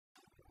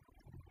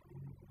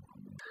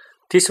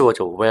This was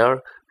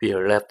where we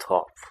left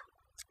off.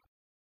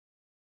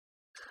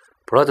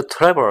 Blood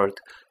traveled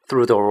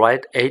through the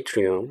right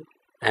atrium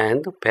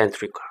and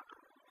ventricle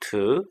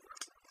to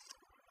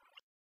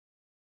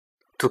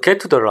get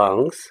to the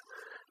lungs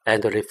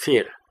and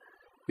refill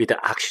with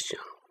oxygen.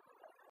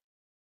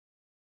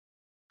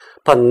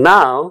 But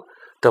now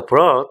the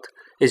blood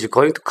is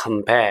going to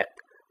come back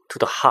to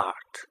the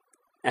heart,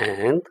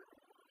 and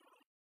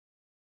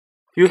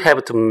you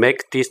have to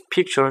make this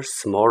picture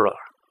smaller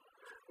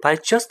by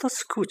just a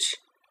scooch.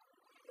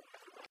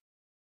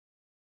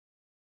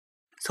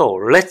 So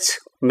let's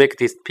make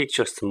this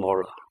picture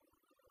smaller.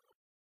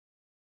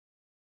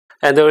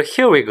 And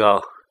here we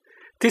go.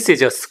 This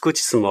is a scooch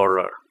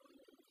smaller.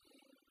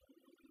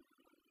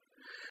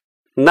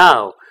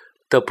 Now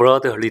the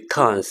blood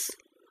returns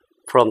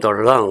from the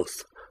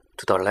lungs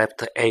to the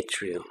left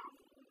atrium.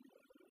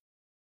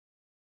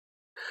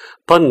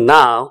 But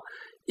now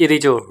it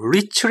is a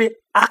richly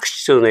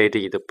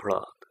oxygenated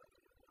blood.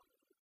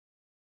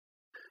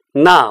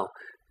 Now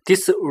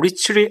this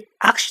richly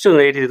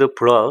oxygenated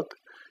blood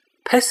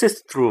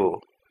passes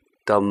through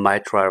the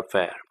mitral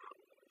valve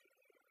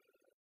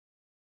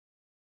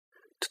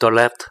to the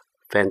left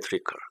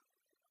ventricle,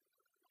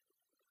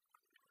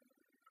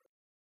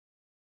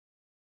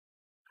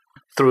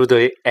 through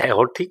the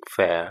aortic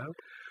valve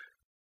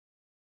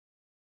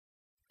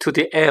to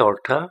the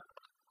aorta,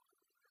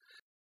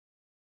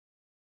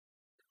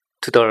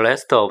 to the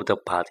rest of the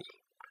body.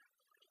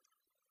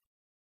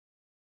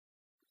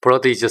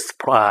 Blood is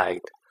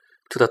supplied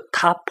to the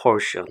top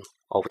portion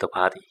of the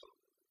body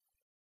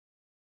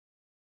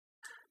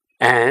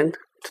and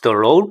to the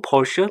lower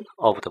portion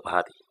of the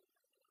body,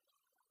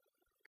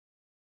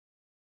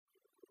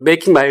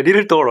 making my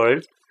little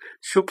daughter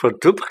super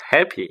duper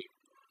happy.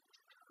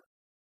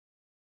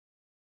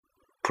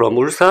 From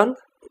Ulsan,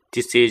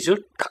 this is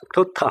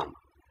Dr. Tom.